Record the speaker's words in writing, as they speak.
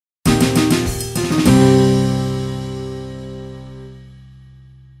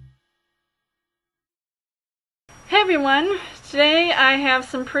Hey everyone! Today I have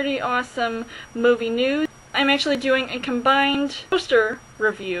some pretty awesome movie news. I'm actually doing a combined poster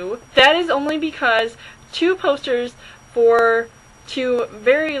review. That is only because two posters for two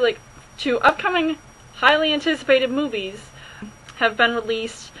upcoming highly anticipated movies have been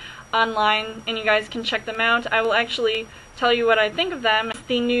released online and you guys can check them out. I will actually tell you what I think of them. It's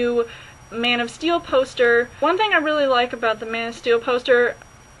the new Man of Steel poster. One thing I really like about the Man of Steel poster,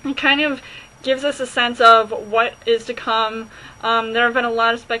 it kind of gives us a sense of what is to come. There have been a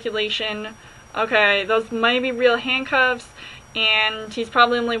lot of speculation. Okay, those might be real handcuffs, and he's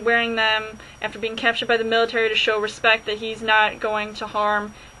probably only wearing them after being captured by the military to show respect that he's not going to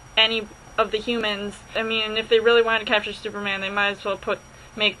harm any of the humans. I mean, if they really wanted to capture Superman, they might as well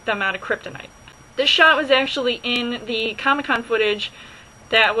make them out of kryptonite. This shot was actually in the Comic-Con footage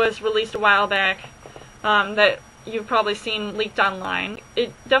that was released a while back, that you've probably seen leaked online.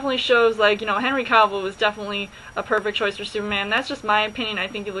 It definitely shows, like, you know, Henry Cavill was definitely a perfect choice for Superman. That's just my opinion. I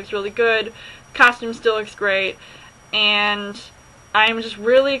think he looks really good. The costume still looks great. And I'm just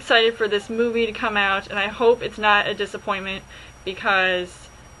really excited for this movie to come out, and I hope it's not a disappointment because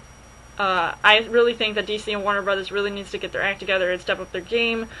I really think that DC and Warner Brothers really needs to get their act together and step up their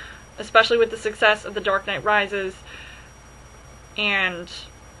game, especially with the success of The Dark Knight Rises. And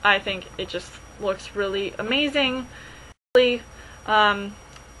I think it just looks really amazing. I'll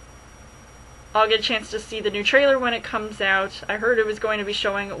get a chance to see the new trailer when it comes out. I heard it was going to be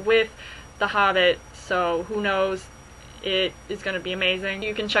showing with The Hobbit, so who knows, it is going to be amazing.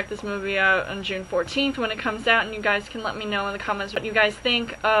 You can check this movie out on June 14th when it comes out, and you guys can let me know in the comments what you guys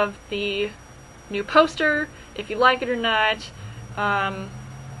think of the new poster, if you like it or not.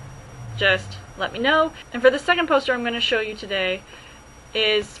 Just let me know. And for the second poster I'm going to show you today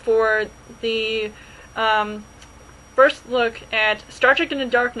is for the first look at Star Trek Into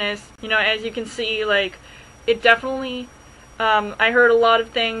Darkness. You know, as you can see, like, it definitely, I heard a lot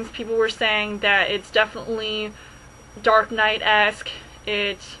of things. People were saying that it's definitely Dark Knight-esque.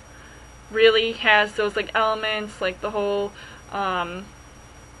 It really has those, like, elements, like the whole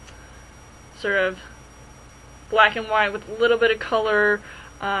sort of black and white with a little bit of color.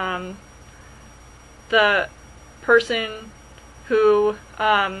 The person who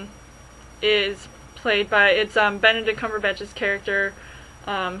is played by, it's Benedict Cumberbatch's character,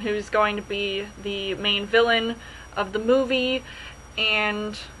 who's going to be the main villain of the movie,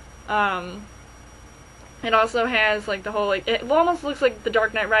 and it also has, like, the whole, like, it almost looks like the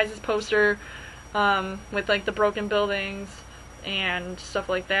Dark Knight Rises poster, with, like, the broken buildings and stuff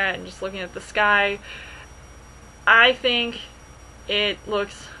like that, and just looking at the sky. I think it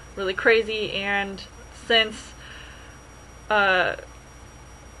looks really crazy, and since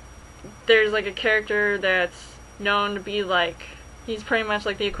there's, like, a character that's known to be, like, he's pretty much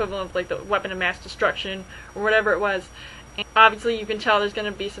like the equivalent of, like, the weapon of mass destruction or whatever it was, and obviously you can tell there's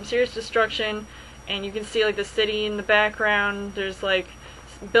going to be some serious destruction, and you can see, like, the city in the background. There's, like,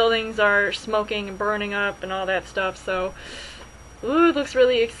 buildings are smoking and burning up and all that stuff, so ooh, it looks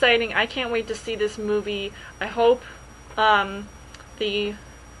really exciting. I can't wait to see this movie. I hope the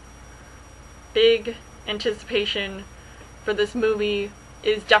big anticipation for this movie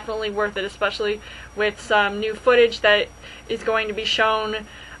is definitely worth it, especially with some new footage that is going to be shown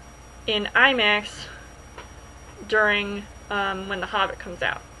in IMAX during when The Hobbit comes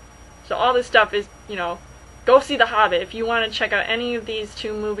out. So all this stuff is, you know, go see The Hobbit. If you want to check out any of these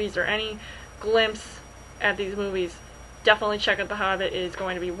two movies or any glimpse at these movies, definitely check out The Hobbit. It is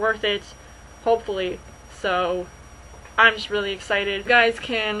going to be worth it, hopefully. So I'm just really excited. You guys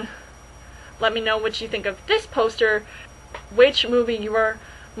can let me know what you think of this poster, which movie you are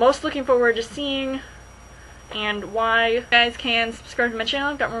most looking forward to seeing, and why. You guys can subscribe to my channel.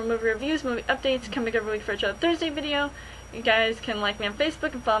 I've got more movie reviews, movie updates coming every week for each other Thursday video. You guys can like me on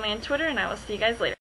Facebook and follow me on Twitter, and I will see you guys later.